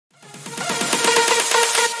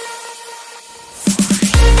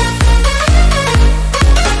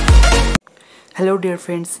Hello dear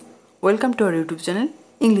friends, welcome to our YouTube channel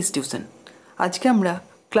English tuition. আজকে আমরা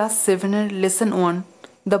class 7-এর lesson 1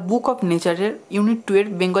 the book of নেচারের unit 2 এর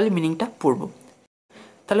Bengali মিনিংটা পড়ব।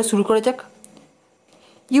 তাহলে শুরু করা যাক।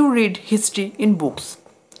 You read history in books,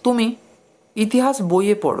 তুমি ইতিহাস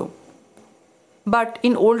বইয়ে পড়ো। But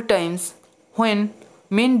in old Times when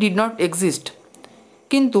main did not exist,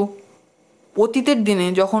 কিন্তু অতীতের দিনে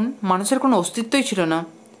যখন মানুষের কোনো অস্তিত্বই ছিল না,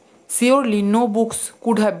 surely no books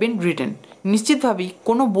could have been written, নিশ্চিতভাবেই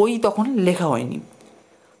কোনো বই তখন লেখা হয়নি।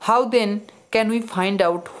 How then can we find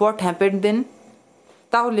out what happened দেন,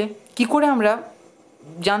 তাহলে কি করে আমরা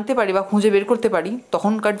জানতে পারি বা খুঁজে বের করতে পারি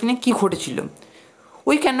তখনকার দিনে কী ঘটেছিল।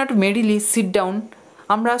 We can not merely sit down,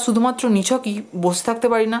 আমরা শুধুমাত্র নিছকই বসে থাকতে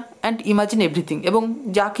পারি না, অ্যান্ড ইমাজিন এভরিথিং, এবং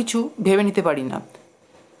যা কিছু ভেবে নিতে পারি না।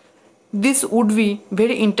 This would be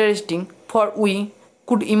very interesting for we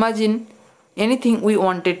could imagine anything we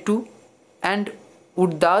wanted to and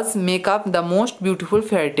would thus make up the most beautiful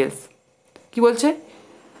fairy tales। কি বলছে?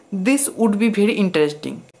 This would be very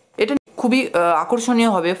interesting, এটা খুবই আকর্ষণীয়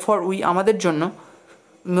হবে ফর উই, আমাদের জন্য।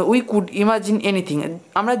 উই কুড ইমাজিন এনিথিং,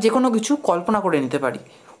 আমরা যে কোনো কিছু কল্পনা করে নিতে পারি।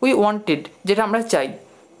 উই ওয়ান্টেড, যেটা আমরা চাই।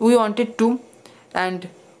 We wanted to and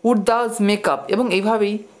would Das make up, এবং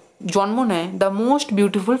এইভাবেই জন্ম নেয় the most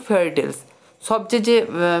beautiful fairy tales, সবচেয়ে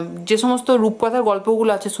যে সমস্ত রূপকথার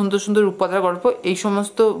গল্পগুলো আছে, সুন্দর সুন্দর রূপকথার গল্প, এই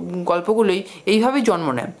সমস্ত গল্পগুলোই এইভাবেই জন্ম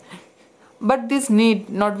নেয়। But this need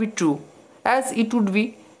not be true, as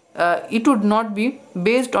it would not be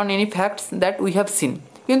based on any facts that we have seen,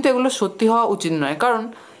 কিন্তু এগুলো সত্যি হওয়া উচিত নয়, কারণ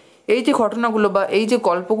এই যে ঘটনাগুলো বা এই যে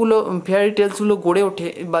গল্পগুলো, ফেয়ারি টেলসগুলো গড়ে ওঠে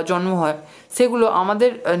বা জন্ম হয়, সেগুলো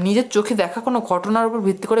আমাদের নিজের চোখে দেখা কোনো ঘটনার উপর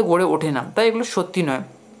ভিত্তি করে গড়ে ওঠে না, তাই এগুলো সত্যি নয়।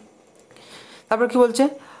 তারপর কি বলছে?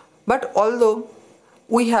 But although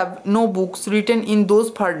we have no books written in those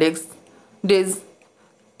far days,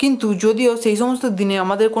 কিন্তু যদিও সেই সমস্ত দিনে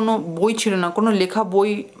আমাদের কোনো বই ছিল না, কোনো লেখা বই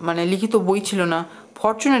মানে লিখিত বই ছিল না,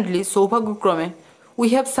 fortunately, সৌভাগ্যক্রমে, we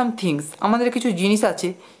have some things, আমাদের কিছু জিনিস আছে,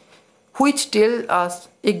 which tell us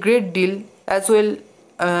a great deal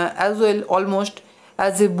as well almost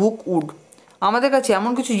as a book would, আমাদের কাছে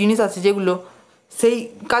এমন কিছু জিনিস আছে যেগুলো সেই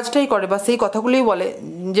কাজটাই করে বা সেই কথাগুলোই বলে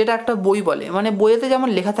যেটা একটা বই বলে। মানে বইয়েতে যেমন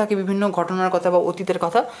লেখা থাকে বিভিন্ন ঘটনার কথা বা অতীতের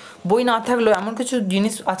কথা, বই না থাকলেও এমন কিছু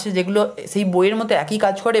জিনিস আছে যেগুলো সেই বইয়ের মতো একই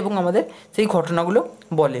কাজ করে এবং আমাদের সেই ঘটনাগুলো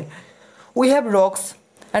বলে। We have rocks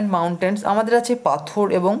and mountains, আমাদের আছে পাথর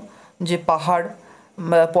এবং যে পাহাড়,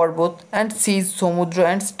 পর্বত, অ্যান্ড সিজ, সমুদ্র,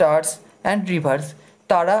 অ্যান্ড স্টার্স অ্যান্ড রিভার্স,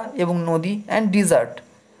 তারা এবং নদী, and dessert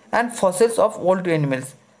and Fossils of old animals,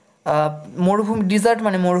 মরুভূমি, ডিজার্ট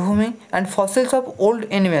মানে মরুভূমি, and Fossils of old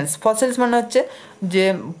animals, Fossils মানে হচ্ছে যে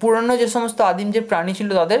পুরনো যে সমস্ত আদিম যে প্রাণী ছিল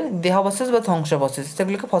তাদের দেহাবশেষ বা ধ্বংসাবশেষ,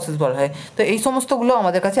 সেগুলোকে ফসেলস বলা হয়। তো এই সমস্তগুলো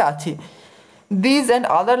আমাদের কাছে আছে। These and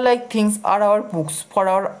other like things are hour books for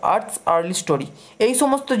our earths early story, এই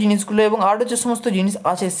সমস্ত জিনিসগুলো এবং আরও যে সমস্ত জিনিস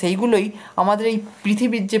আছে সেইগুলোই আমাদের এই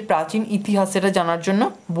পৃথিবীর যে প্রাচীন ইতিহাস সেটা জানার জন্য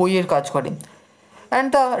বইয়ের কাজ করে। And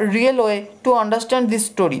the real way to understand this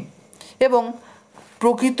story, এবং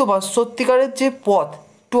প্রকৃত বা সত্যিকারের যে পথ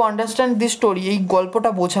টু আন্ডারস্ট্যান্ড দিস স্টোরি, এই গল্পটা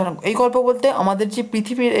বোঝানো, এই গল্প বলতে আমাদের যে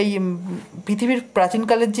পৃথিবীর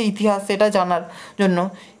প্রাচীনকালের যে ইতিহাস সেটা জানার জন্য,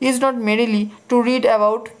 is not merely to read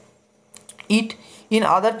about it in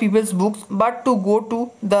other people's books but to go to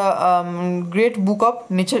the great book of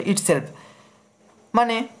nature itself,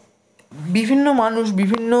 মানে বিভিন্ন মানুষ,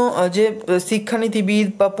 বিভিন্ন যে শিক্ষানীতিবিদ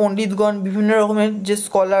বা পণ্ডিতগণ, বিভিন্ন রকমের যে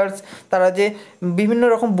স্কলার্স, তারা যে বিভিন্ন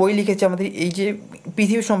রকম বই লিখেছে আমাদের এই যে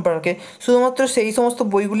পৃথিবী সম্পর্কে, শুধুমাত্র সেই সমস্ত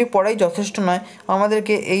বইগুলি পড়াই যথেষ্ট নয়,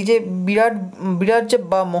 আমাদেরকে এই যে বিরাট বিরাট যে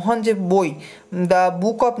বা মহান যে বই the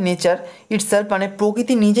book of nature itself, মানে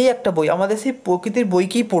প্রকৃতি নিজেই একটা বই, আমাদের সেই প্রকৃতির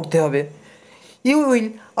বইকেই পড়তে হবে। ইউ উইল,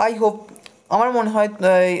 আই হোপ, আমার মনে হয়,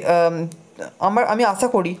 আমি আশা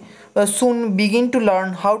করি, soon begin to learn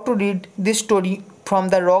how to read this story from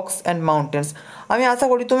the rocks and mountains, আমি আশা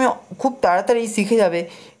করি তুমি খুব তাড়াতাড়ি শিখে যাবে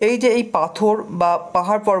এই যে এই পাথর বা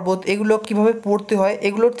পাহাড় পর্বত এগুলো কীভাবে পড়তে হয়,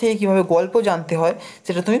 এগুলোর থেকে কীভাবে গল্প জানতে হয়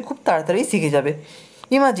সেটা তুমি খুব তাড়াতাড়ি শিখে যাবে।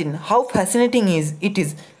 Imagine how fascinating it is,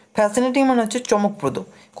 fascinating মানে হচ্ছে চমকপ্রদ,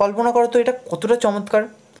 কল্পনা করো তো এটা কতটা চমৎকার।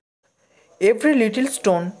 Every little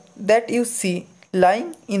stone that you C lying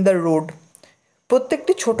in the road,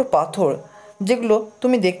 প্রত্যেকটি ছোট পাথর যেগুলো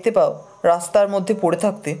তুমি দেখতে পাও রাস্তার মধ্যে পড়ে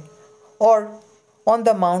থাকতে, or on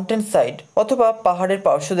the mountain side, অথবা পাহাড়ের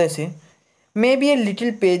পার্শ্বদেশে, may B a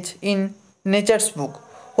little page in nature's বুক,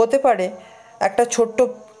 হতে পারে একটা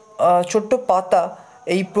ছোট্ট পাতা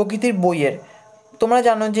এই প্রকৃতির বইয়ের। তোমরা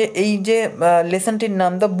জানো যে এই যে লেসনটির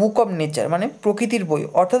নাম দ্য বুক অফ নেচার, মানে প্রকৃতির বই,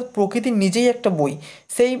 অর্থাৎ প্রকৃতি নিজেই একটা বই,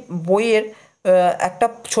 সেই বইয়ের একটা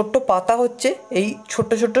ছোট্ট পাতা হচ্ছে এই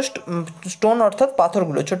ছোট্ট ছোট্ট স্টোন অর্থাৎ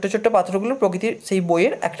পাথরগুলো, ছোট্ট ছোট্ট পাথরগুলো প্রকৃতির সেই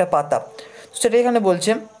বইয়ের একটা পাতা। সেটা এখানে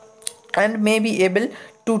বলছে and may be able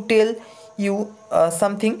to tell you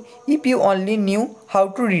something if you only new how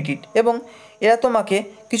to read it, এবং এরা তোমাকে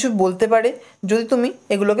কিছু বলতে পারে যদি তুমি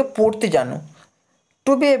এগুলোকে পড়তে জানো।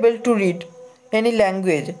 Two be able to read any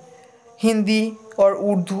language, Hindi or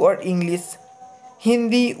Urdu or English,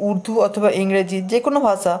 Hindi, Urdu অথবা ইংরেজি যে কোনো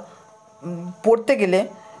ভাষা পড়তে গেলে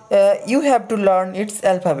you have to learn it's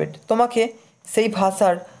alphabet, তোমাকে সেই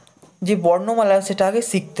ভাষার যে বর্ণমালা সেটা আগে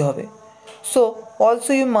শিখতে হবে। So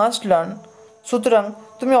also you must learn, সুতরাং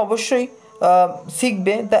তুমি অবশ্যই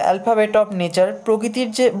শিখবে দ্য অ্যালফাবেট অফ নেচার, প্রকৃতির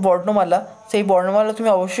যে বর্ণমালা সেই বর্ণমালা তুমি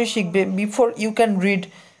অবশ্যই শিখবে। Before you can read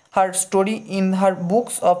her story in her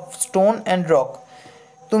books of stone and rock,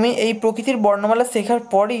 তুমি এই প্রকৃতির বর্ণমালা শেখার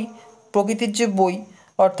পরেই প্রকৃতির যে বই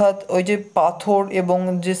অর্থাৎ ওই যে পাথর এবং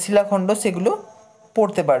যে শিলাখণ্ড সেগুলো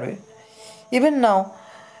পড়তে পারবে। ইভেন নাও,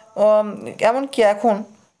 এমনকি এখন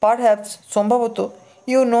পারহ্যাপস সম্ভবত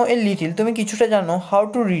ইউ নো এ লিটিল, তুমি কিছুটা জানো হাউ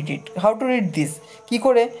টু রিড দিস, কী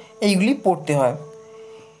করে এইগুলি পড়তে হয়।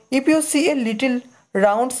 If you C a little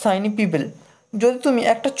round Saini people, যদি তুমি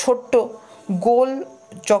একটা ছোট্ট গোল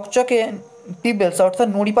চকচকে পিপলস অর্থাৎ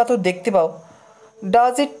নুড়ি পাথর দেখতে পাও,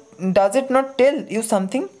 does it not tell you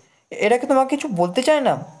something, এটা কি তোমাকে কিছু বলতে চায়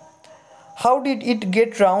না? How did it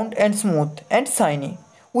gate round and smooth and shiny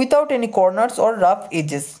without any corners or rough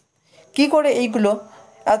edges, কী করে এইগুলো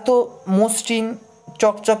এত মসৃণ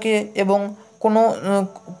চকচকে এবং কোনো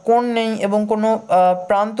কোণ নেই এবং কোনো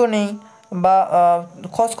প্রান্ত নেই বা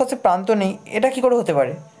খসখসে প্রান্ত নেই, এটা কী করে হতে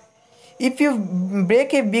পারে? If you break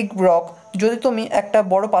a big rock, যদি তুমি একটা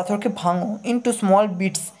বড় পাথরকে ভাঙো ইনটু স্মল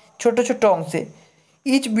বিটস, ছোট ছোট অংশে,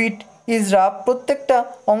 ইচ বিট ইজ রাফ, প্রত্যেকটা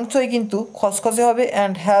অংশই কিন্তু খসখসে হবে,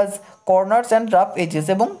 and has corners and rough edges,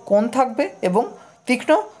 এবং কোণ থাকবে এবং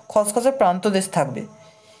তীক্ষ্ণ খসখসে প্রান্তদেশ থাকবে।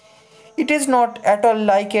 It is not at all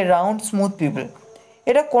like a round smooth people,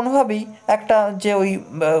 এটা কোনোভাবেই একটা যে ওই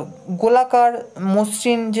গোলাকার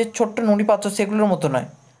মসৃণ যে ছোট্ট নুড়ি পাথর সেগুলোর মতো নয়।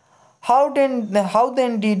 How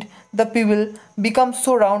then did the people become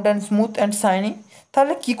so round and smooth and shiny,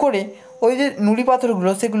 তাহলে কী করে ওই যে নুড়ি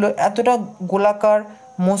পাথরগুলো সেগুলো এতটা গোলাকার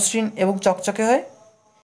মসৃণ এবং চকচকে হয়?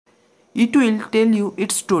 It will tell you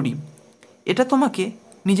it's story, এটা তোমাকে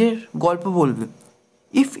নিজের গল্প বলবে।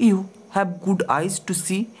 If you have good ice two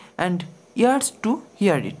C and years two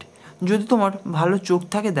here ইট, যদি তোমার ভালো চোখ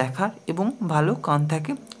থাকে দেখার এবং ভালো কান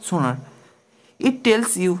থাকে শোনার। It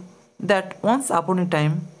tells you that once upon A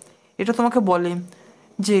time, এটা তোমাকে বলে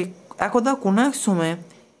যে একদা কোনো এক সময়,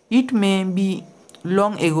 ইট মে বি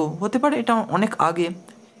লং এগো, হতে পারে এটা অনেক আগে,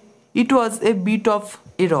 ইট ওয়াজ এ বিট অফ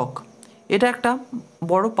এ রক, এটা একটা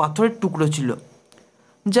বড় পাথরের টুকরো ছিল।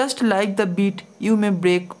 Just like the beat you may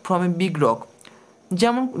break from a big rock,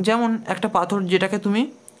 যেমন একটা পাথর যেটাকে তুমি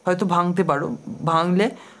হয়তো ভাঙতে পারো, ভাঙলে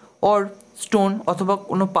অর স্টোন অথবা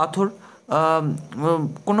কোনো পাথর,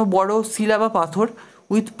 কোনো বড় শিলা বা পাথর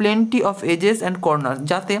with plenty of edges and corner,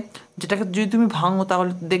 যেটাকে যদি তুমি ভাঙো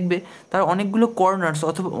তাহলে দেখবে তার অনেকগুলো কর্নার্স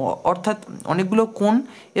অর্থাৎ অনেকগুলো কোণ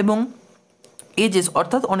এবং এজেস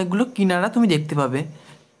অর্থাৎ অনেকগুলো কিনারা তুমি দেখতে পাবে।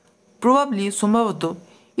 প্রবাবলি সম্ভবত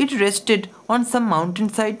ইট rested on some mountain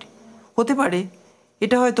side, হতে পারে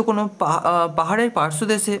এটা হয়তো কোনো পাহাড়ের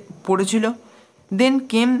পার্শ্বদেশে পড়েছিল। দেন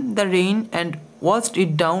came the rain and washed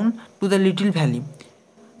it down to the little valley,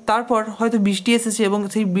 তারপর হয়তো বৃষ্টি এসেছে এবং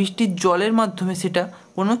সেই বৃষ্টির জলের মাধ্যমে সেটা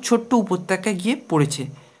কোনো ছোট্ট উপত্যকায় গিয়ে পড়েছে।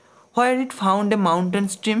 হোয়ার ইট found a mountain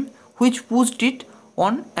stream which pushed it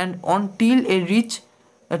on and on till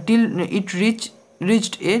it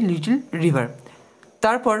reached a little river,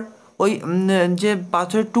 তারপর ওই যে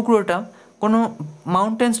পাথরের টুকরোটা কোনো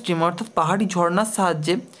মাউন্টেন স্ট্রিম অর্থাৎ পাহাড়ি ঝর্ণার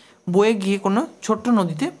সাহায্যে বয়ে গিয়ে কোনো ছোট্ট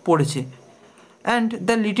নদীতে পড়েছে। And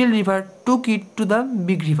the little river took it to the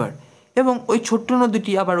big river, এবং ওই ছোট্ট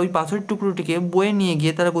নদীটি আবার ওই পাথরের টুকরোটিকে বয়ে নিয়ে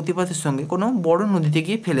গিয়ে তারা গতিপথের সঙ্গে কোনো বড় নদীতে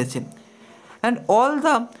গিয়ে ফেলেছে। And all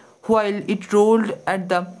the while it ruled at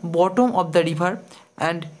the bottom of the river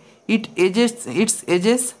and it's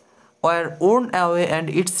edges war worn away and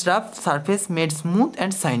it's rough surface made smooth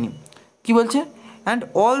and shiny. কী বলছে? And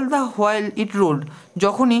all the while it ruled,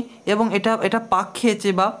 যখনই এবং এটা পাক খেয়েছে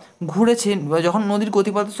বা ঘুরেছে, যখন নদীর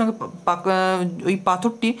গতিপথের সঙ্গে ওই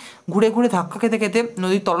পাথরটি ঘুরে ঘুরে ধাক্কা খেতে খেতে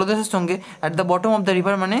নদীর তলদেশের সঙ্গে, at the bottom of the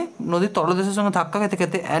river মানে নদীর তলদেশের সঙ্গে ধাক্কা খেতে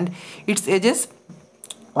খেতে, and it's edges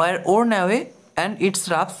war worn away and it's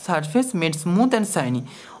rough surface made smooth and shiny,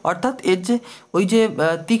 অর্থাৎ এর যে ওই যে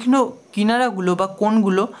তীক্ষ্ণ কিনারাগুলো বা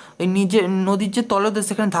কোণগুলো ওই নদীর যে তলদেশ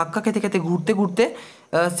সেখানে ধাক্কা খেতে খেতে ঘুরতে ঘুরতে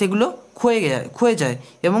সেগুলো ক্ষয়ে যায়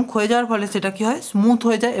এবং ক্ষয়ে যাওয়ার ফলে সেটা কী হয়, স্মুথ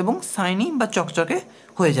হয়ে যায় এবং শাইনি বা চকচকে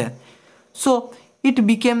হয়ে যায়। So it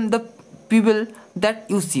became the people that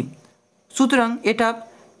you C. সুতরাং এটা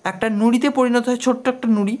একটা নুড়িতে পরিণত হয়, ছোট্ট একটা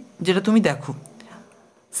নুড়ি যেটা তুমি দেখো।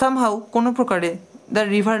 সামহাউ কোনো প্রকারে the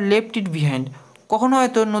river left it behind, কখনো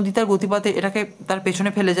হয়তো নদী তার গতিপথে এটাকে তার পেছনে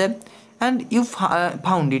ফেলে যায়। অ্যান্ড ইউ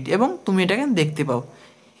ফাউন্ড ইট, এবং তুমি এটাকে দেখতে পাও।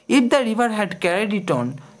 If the river had carried it on,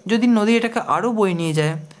 যদি নদী এটাকে আরও বয়ে নিয়ে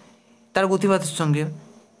যায় তার গতিপথের সঙ্গে,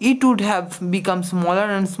 it would have become smaller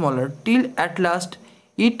and smaller till at last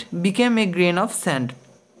it became A grain of sand.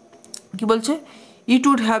 কী বলছে? It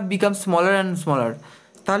would have become smaller and smaller,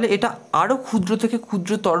 তাহলে এটা আরও ক্ষুদ্র থেকে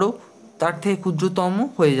ক্ষুদ্রতর, তার থেকে ক্ষুদ্রতম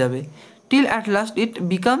হয়ে যাবে। Till at last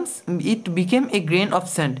it became A grain of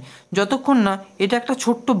sand, যতক্ষণ না এটা একটা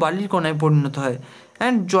ছোট্ট বালির কণায় পরিণত হয়।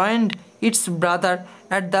 And joined it's brother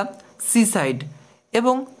at the sea side,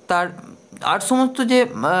 এবং তার আর সমস্ত যে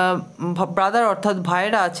ব্রাদার অর্থাৎ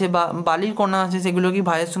ভাইয়েরা আছে বা বালির কণা আছে সেগুলোকে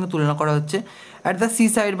ভাইয়ের সঙ্গে তুলনা করা হচ্ছে। অ্যাট দ্য সি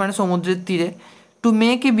সাইড মানে সমুদ্রের তীরে। To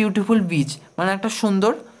make a beautiful beach মানে একটা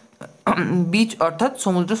সুন্দর বিচ অর্থাৎ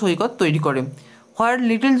সমুদ্র সৈকত তৈরি করে। হোয়ার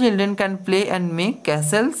little children can play and make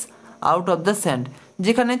castles out of the sand,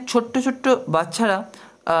 যেখানে ছোট্ট ছোট্ট বাচ্চারা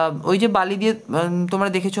ওই যে বালি দিয়ে, তোমরা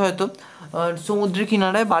দেখেছো হয়তো সমুদ্রের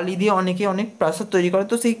কিনারায় বালি দিয়ে অনেকে অনেক প্রাসাদ তৈরি করে,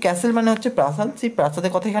 তো সেই ক্যাসেল মানে হচ্ছে প্রাসাদ, সেই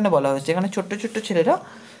প্রাসাদের কথা এখানে বলা হয়েছে। এখানে ছোট্ট ছোট্ট ছেলেরা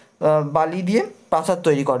বালি দিয়ে প্রাসাদ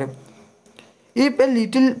তৈরি করে। If a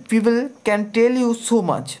little people can tell you so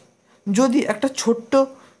much, যদি একটা ছোট্ট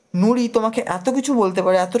নুড়ি তোমাকে এত কিছু বলতে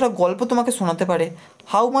পারে, এতটা গল্প তোমাকে শোনাতে পারে,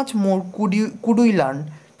 how much more could we learn,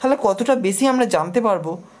 তাহলে কতটা বেশি আমরা জানতে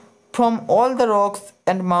পারবো from all the rocks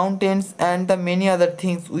and mountains and the many other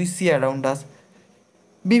things we see around us,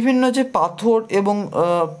 বিভিন্ন যে পাথর এবং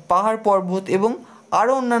পাহাড় পর্বত এবং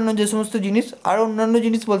আরও অন্যান্য যে সমস্ত জিনিস, আরও অন্যান্য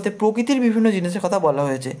জিনিস বলতে প্রকৃতির বিভিন্ন জিনিসের কথা বলা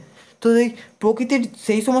হয়েছে। তো এই প্রকৃতির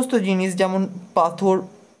সেই সমস্ত জিনিস যেমন পাথর,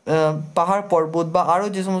 পাহাড় পর্বত বা আরও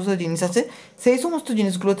যে সমস্ত জিনিস আছে, সেই সমস্ত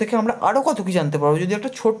জিনিসগুলো থেকে আমরা আরও কত কী জানতে পারবো। যদি একটা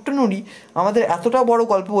ছোট্ট নুড়ি আমাদের এতটা বড়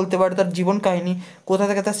গল্প বলতে পারে, তার জীবন কাহিনী, কোথা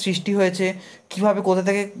থেকে তার সৃষ্টি হয়েছে, কীভাবে কোথা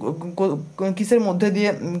থেকে কিসের মধ্যে দিয়ে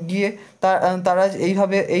গিয়ে তারা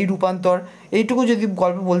এইভাবে এই রূপান্তর, এইটুকু যদি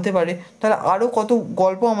গল্প বলতে পারে, তাহলে আরও কত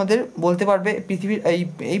গল্প আমাদের বলতে পারবে পৃথিবীর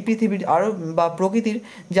এই পৃথিবীর আরও বা প্রকৃতির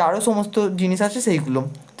যে আরও সমস্ত জিনিস আছে সেইগুলো।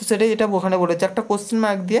 তো সেটাই এটা ওখানে বলেছে, একটা কোশ্চেন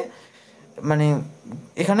মার্ক দিয়ে মানে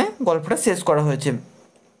এখানে গল্পটা শেষ করা হয়েছে।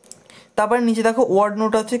 তারপরে নিচে দেখো ওয়ার্ড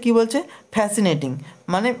নোট আছে, কি বলছে? ফ্যাসিনেটিং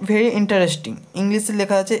মানে ভেরি ইন্টারেস্টিং, ইংলিশে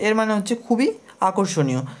লেখা আছে, এর মানে হচ্ছে খুবই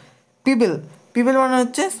আকর্ষণীয়। পিপল মানে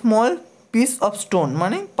হচ্ছে স্মল পিস অফ স্টোন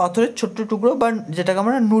মানে পাথরের ছোট্ট টুকরো বা যেটাকে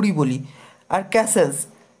আমরা নুড়ি বলি। আর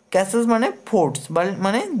ক্যাসেলস মানে ফোর্টস বা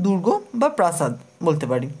মানে দুর্গ বা প্রাসাদ বলতে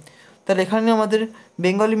পারি। তাহলে এখানে আমাদের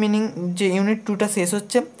বেঙ্গলি মিনিং যে ইউনিট 2টা শেষ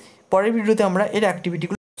হচ্ছে। পরের ভিডিওতে আমরা এর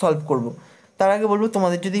অ্যাক্টিভিটিগুলো সলভ করব। তার আগে বলবো,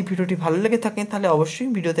 তোমাদের যদি এই ভিডিওটি ভালো লেগে থাকে তাহলে অবশ্যই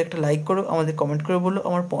ভিডিওতে একটা লাইক করো, আমাদের কমেন্ট করে বলো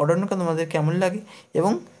আমার পড়ানোটা তোমাদের কেমন লাগে,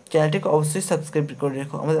 এবং চ্যানেলটিকে অবশ্যই সাবস্ক্রাইব করে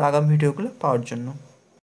রেখো আমাদের আগামী ভিডিওগুলো পাওয়ার জন্য।